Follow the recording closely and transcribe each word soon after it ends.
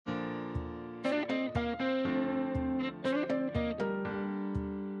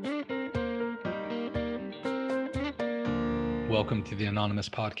Welcome to the Anonymous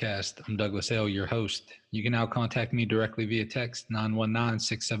Podcast. I'm Douglas L., your host. You can now contact me directly via text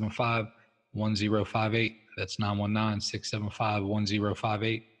 919-675-1058. That's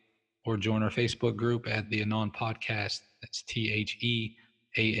 919-675-1058. Or join our Facebook group at the Anon Podcast. That's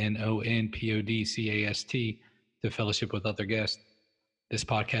TheAnonPodcast to fellowship with other guests. This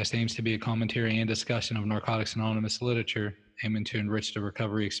podcast aims to be a commentary and discussion of Narcotics Anonymous literature, aiming to enrich the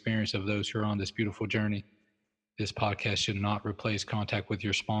recovery experience of those who are on this beautiful journey. This podcast should not replace contact with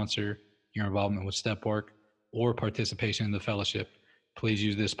your sponsor, your involvement with step work, or participation in the fellowship. Please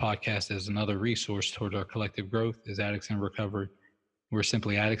use this podcast as another resource toward our collective growth as addicts in recovery. We're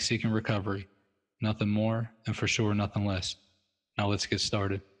simply addicts seeking recovery, nothing more, and for sure, nothing less. Now let's get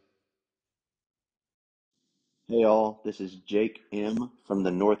started. Hey all, this is Jake M. from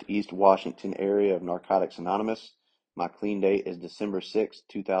the Northeast Washington area of Narcotics Anonymous. My clean date is December 6,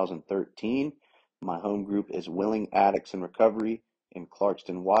 2013. My home group is Willing Addicts in Recovery in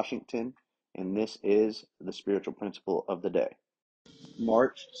Clarkston, Washington, and this is the spiritual principle of the day.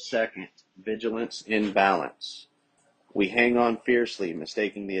 March 2nd, Vigilance in Balance. We hang on fiercely,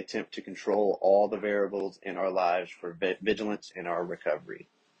 mistaking the attempt to control all the variables in our lives for vigilance in our recovery.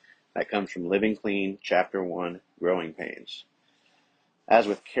 That comes from Living Clean, Chapter 1, Growing Pains. As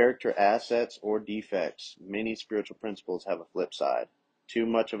with character assets or defects, many spiritual principles have a flip side. Too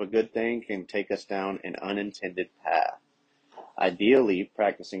much of a good thing can take us down an unintended path. Ideally,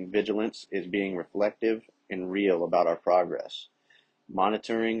 practicing vigilance is being reflective and real about our progress,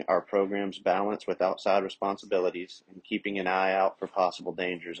 monitoring our program's balance with outside responsibilities, and keeping an eye out for possible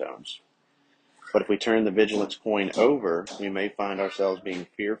danger zones. But if we turn the vigilance coin over, we may find ourselves being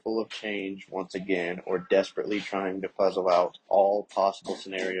fearful of change once again, or desperately trying to puzzle out all possible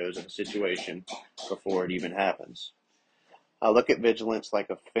scenarios of a situation before it even happens. I look at vigilance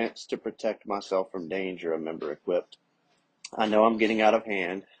like a fence to protect myself from danger, a member equipped. I know I'm getting out of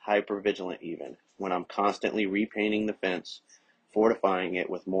hand, hyper-vigilant even, when I'm constantly repainting the fence, fortifying it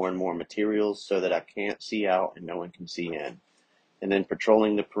with more and more materials so that I can't see out and no one can see in, and then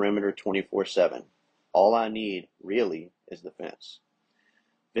patrolling the perimeter 24/7. All I need, really, is the fence.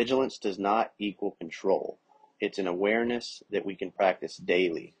 Vigilance does not equal control. It's an awareness that we can practice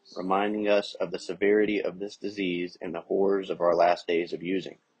daily, reminding us of the severity of this disease and the horrors of our last days of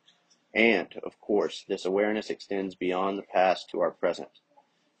using. And, of course, this awareness extends beyond the past to our present.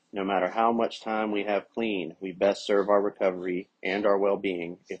 No matter how much time we have clean, we best serve our recovery and our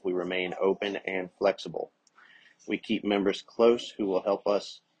well-being if we remain open and flexible. We keep members close who will help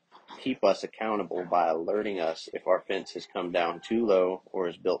us keep us accountable by alerting us if our fence has come down too low or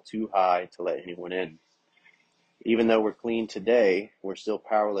is built too high to let anyone in. Even though we're clean today, we're still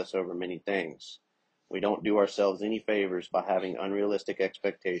powerless over many things. We don't do ourselves any favors by having unrealistic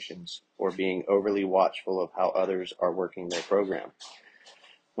expectations or being overly watchful of how others are working their program.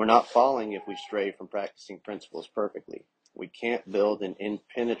 We're not falling if we stray from practicing principles perfectly. We can't build an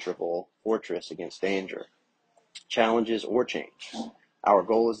impenetrable fortress against danger, challenges, or change. Our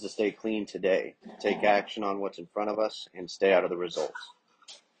goal is to stay clean today, take action on what's in front of us, and stay out of the results.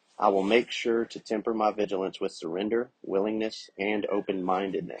 I will make sure to temper my vigilance with surrender, willingness, and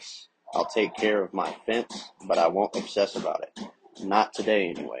open-mindedness. I'll take care of my fence, but I won't obsess about it. Not today,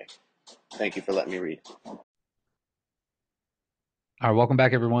 anyway. Thank you for letting me read. All right, welcome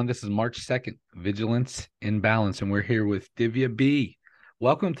back, everyone. This is March 2nd, Vigilance in Balance, and we're here with Divya B.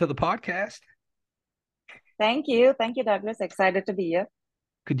 Welcome to the podcast. Thank you. Thank you, Douglas. Excited to be here.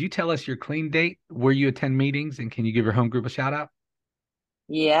 Could you tell us your clean date, where you attend meetings, and can you give your home group a shout out?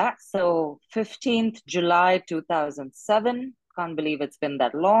 Yeah, so 15th July 2007. Can't believe it's been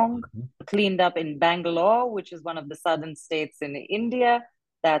that long. Cleaned up in Bangalore, which is one of the southern states in India.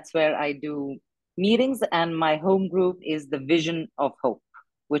 That's where I do meetings, and my home group is the Vision of Hope,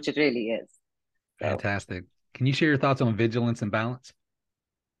 which it really is. Fantastic. Can you share your thoughts on vigilance and balance?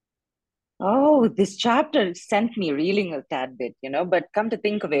 Oh, this chapter sent me reeling a tad bit, but come to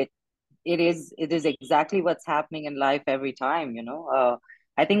think of it, it is exactly what's happening in life every time.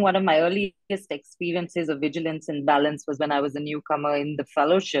 I think one of my earliest experiences of vigilance and balance was when I was a newcomer in the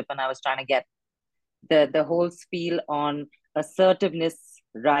fellowship, and I was trying to get the whole spiel on assertiveness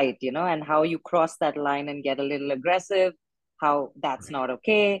right, and how you cross that line and get a little aggressive, how that's not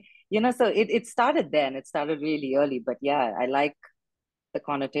okay. So it started then. It started really early, but yeah, I like the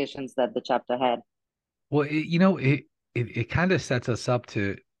connotations that the chapter had. Well, it kind of sets us up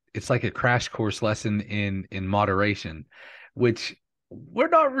to, it's like a crash course lesson in moderation, which we're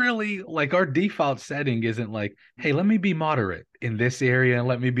not really, like, our default setting isn't like, hey, let me be moderate in this area and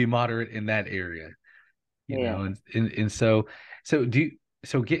let me be moderate in that area, and so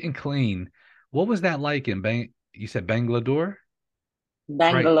getting clean, what was that like in you said Bangalore?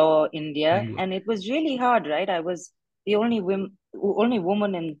 Right. Bangalore, India, Bangalore. and it was really hard, right? I was the only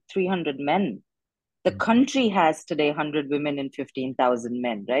woman in 300 men. The Mm. country has today 100 women and 15,000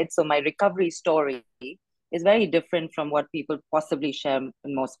 men, right? So my recovery story is very different from what people possibly share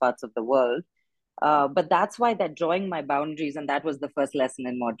in most parts of the world. But that's why that drawing my boundaries, and that was the first lesson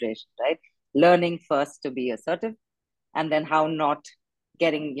in moderation, right? Learning first to be assertive, and then how not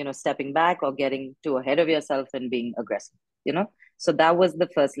getting, stepping back or getting too ahead of yourself and being aggressive, you know? So that was the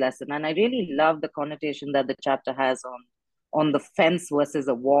first lesson. And I really love the connotation that the chapter has on the fence versus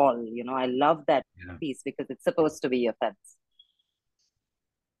a wall. I love that Yeah. piece because it's supposed to be a fence.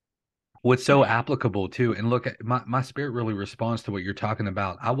 What's so applicable too, and look, my spirit really responds to what you're talking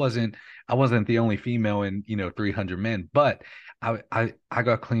about. I wasn't the only female in 300 men, but I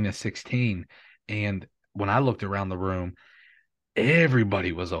got clean at 16, and when I looked around the room,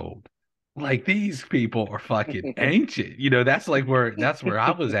 everybody was old. Like these people are fucking ancient. That's where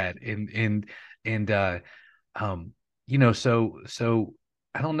I was at, and um so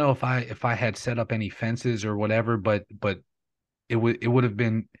I don't know if I had set up any fences or whatever, but it would have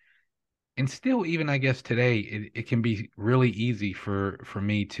been. And still, even I guess today, it can be really easy for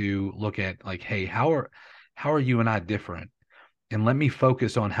me to look at like, hey, how are you and I different? And let me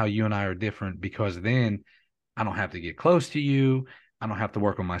focus on how you and I are different, because then I don't have to get close to you. I don't have to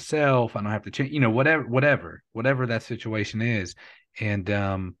work on myself. I don't have to change, whatever that situation is. And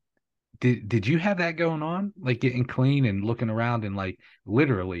did you have that going on? Like getting clean and looking around, and like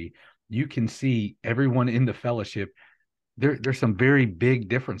literally you can see everyone in the fellowship. There's some very big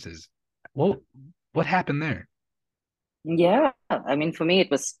differences. Well, what happened there? Yeah, I mean, for me,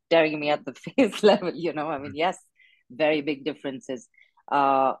 it was staring me at the face level, I mean, yes, very big differences.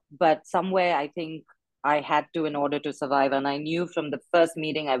 But somewhere I think I had to in order to survive. And I knew from the first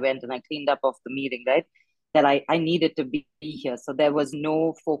meeting I went and I cleaned up of the meeting, right? That I needed to be here. So there was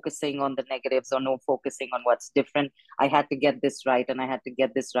no focusing on the negatives or no focusing on what's different. I had to get this right, and I had to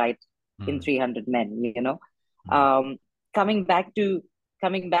get this right in Mm, 300 men, mm, Um, coming back to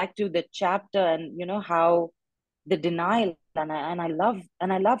the chapter, and how the denial, and I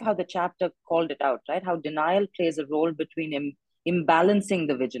love how the chapter called it out, right? How denial plays a role between imbalancing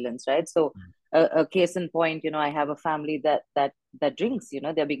the vigilance, right? So mm, a case in point, I have a family that drinks,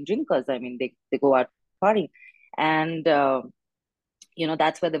 they're big drinkers. I mean, they go out partying, and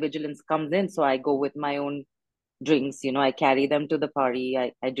that's where the vigilance comes in. So I go with my own drinks, I carry them to the party.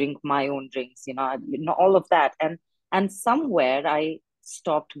 I drink my own drinks, all of that. And somewhere I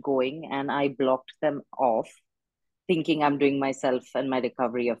stopped going and I blocked them off, thinking I'm doing myself and my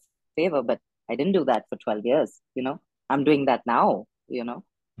recovery a favor, but I didn't do that for 12 years, I'm doing that now.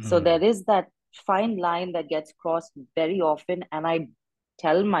 So mm, there is that fine line that gets crossed very often. And I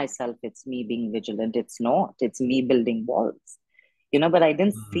tell myself it's me being vigilant. It's not, it's me building walls, but I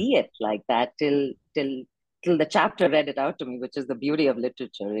didn't mm. see it like that till the chapter read it out to me, which is the beauty of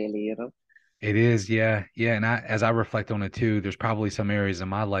literature, really. It is, yeah, yeah. And as I reflect on it too, there's probably some areas in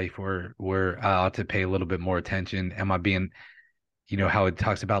my life where I ought to pay a little bit more attention. Am I being, how it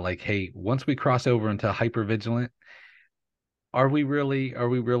talks about like, hey, once we cross over into hyper vigilant, are we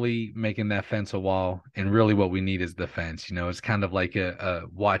really making that fence a wall? And really what we need is the fence. It's kind of like a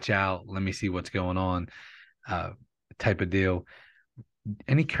watch out, let me see what's going on, uh type of deal.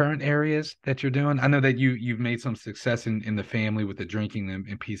 Any current areas that you're doing? I know that you've made some success in the family with the drinking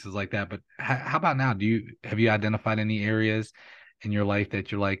and pieces like that, but how about now? Have you identified any areas in your life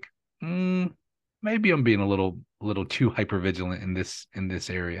that you're like, mm, maybe I'm being a little too hyper vigilant in this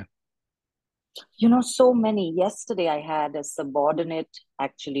area? So many. Yesterday, I had a subordinate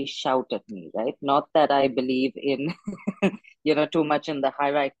actually shout at me, right? Not that I believe in, too much in the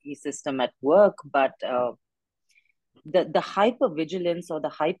hierarchy system at work, but the hyper vigilance or the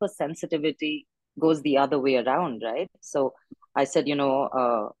hypersensitivity goes the other way around, right? So I said,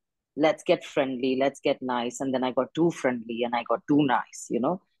 let's get friendly, let's get nice, and then I got too friendly and I got too nice.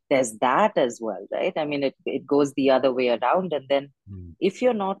 There's that as well, right? I mean, it goes the other way around. And then Mm, if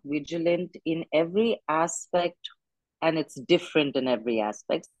you're not vigilant in every aspect, and it's different in every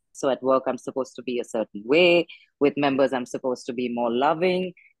aspect. So at work, I'm supposed to be a certain way. With members, I'm supposed to be more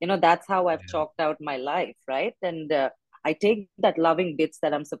loving. That's how I've yeah. chalked out my life, right? And I take that loving bits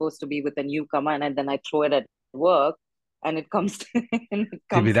that I'm supposed to be with a newcomer, and then I throw it at work, and it comes to, and it Divya,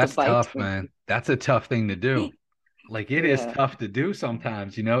 comes to that's bite tough, me. man. That's a tough thing to do. Like it is Yeah, tough to do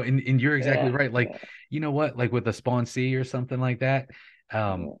sometimes, and you're exactly yeah, right. Like, yeah, you know what, like with a sponsee or something like that,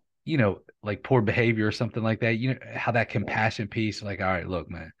 um, yeah, like poor behavior or something like that, how that yeah, compassion piece, like, all right, look,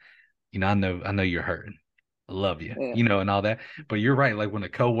 man, I know you're hurting. I love you, yeah, and all that. But you're right, like when a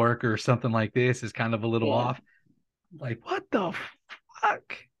coworker or something like this is kind of a little yeah. off, like, what the fuck?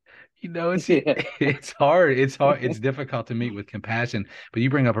 fuck? It's Yeah, it's hard. It's hard. It's difficult to meet with compassion. But you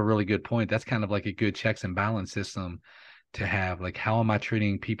bring up a really good point. That's kind of like a good checks and balance system to have. Like, how am I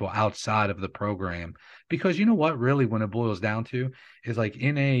treating people outside of the program? Because you know what, really, when it boils down to, is like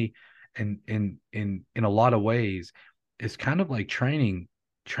in a lot of ways, it's kind of like training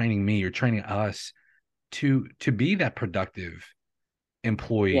me or training us to be that productive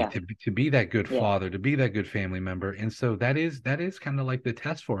employee, yeah, to be that good yeah, father, to be that good family member. And so that is kind of like the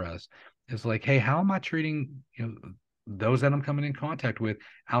test for us. It's like, hey, how am I treating, those that I'm coming in contact with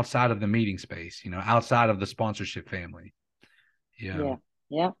outside of the meeting space, outside of the sponsorship family. Yeah.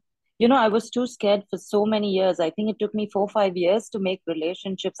 yeah, yeah. I was too scared for so many years. I think it took me 4, 5 years to make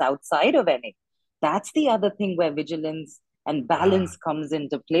relationships outside of NA. That's the other thing where vigilance and Ah, balance comes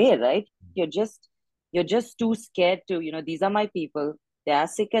into play, right? You're just too scared to, these are my people. They're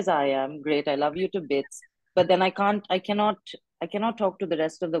as sick as I am. Great, I love you to bits. But then I cannot talk to the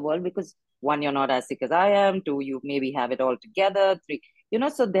rest of the world because one, you're not as sick as I am. Two, you maybe have it all together. Three,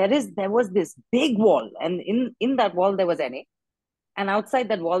 so there was this big wall, and in that wall there was NA, and outside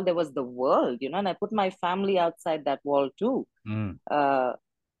that wall there was the world, and I put my family outside that wall too. mm, uh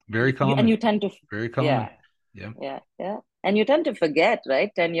very and common. you tend to, Very yeah, common. Yeah. yeah, and you tend to forget, right?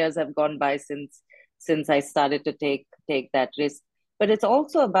 10 years have gone by since I started to take that risk. But it's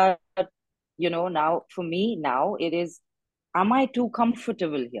also about, now for me, now it is, am I too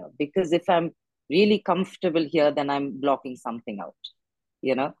comfortable here? Because if I'm really comfortable here, then I'm blocking something out,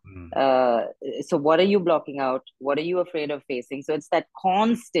 you know Mm. uh, so what are you blocking out? What are you afraid of facing? So it's that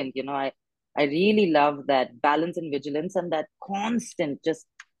constant, I really love that balance and vigilance, and that constant just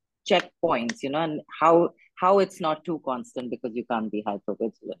checkpoints, and how it's not too constant because you can't be hyper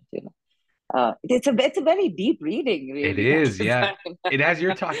vigilant. It's a very deep reading, It really, that is, yeah. design. And as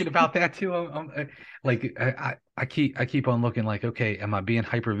you're talking about that too, like I keep on looking like, okay, am I being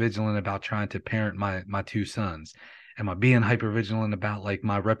hyper vigilant about trying to parent my two sons? Am I being hyper vigilant about like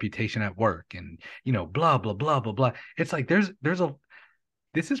my reputation at work and blah blah blah blah blah? It's like there's a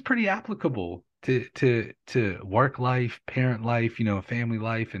this is pretty applicable to work life, parent life, family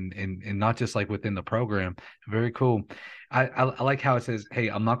life, and not just like within the program. Very cool. I like how it says, hey,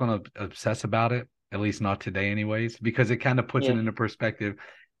 I'm not going to obsess about it, at least not today, anyways, because it kind of puts it Yeah, into perspective.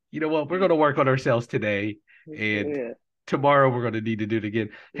 You know what? We're going to work on ourselves today, and yeah, tomorrow we're going to need to do it again.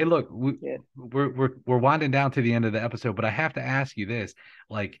 Hey, look, yeah. we're winding down to the end of the episode, but I have to ask you this,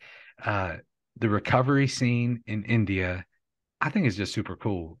 like, uh, the recovery scene in India. I think it's just super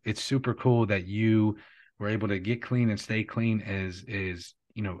cool. It's super cool that you were able to get clean and stay clean as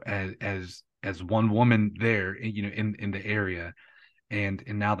one woman there, in the area. And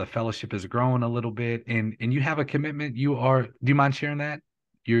now the fellowship is growing a little bit, and you have a commitment. Do you mind sharing that?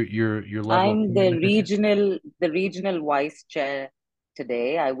 Your level of I'm commitment that you the regional vice chair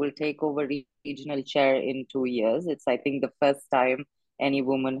today. I will take over regional chair in 2 years. It's, I think, the first time any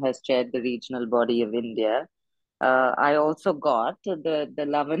woman has chaired the regional body of India. I also got the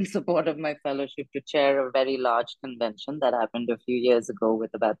love and support of my fellowship to chair a very large convention that happened a few years ago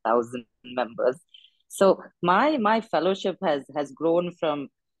with about 1,000 members. So my fellowship has grown from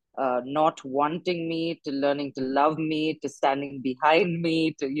not wanting me to learning to love me to standing behind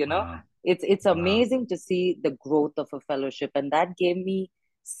me to, wow. it's Wow. amazing to see the growth of a fellowship, and that gave me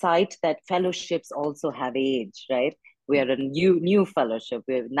sight that fellowships also have age, right? We are a new fellowship.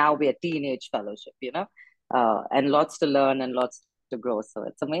 We are teenage fellowship, and lots to learn and lots to grow. So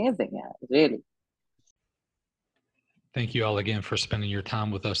it's amazing, yeah, really. Thank you all again for spending your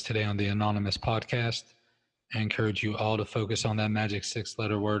time with us today on the Anonymous podcast. I encourage you all to focus on that magic 6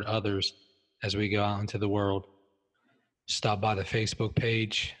 letter word, others, as we go out into the world. Stop by the Facebook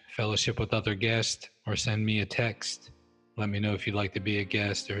page, Fellowship with Other Guests, or send me a text. Let me know if you'd like to be a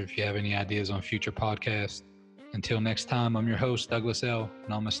guest or if you have any ideas on future podcasts. Until next time, I'm your host, Douglas L.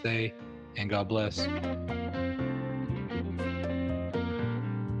 Namaste, and God bless.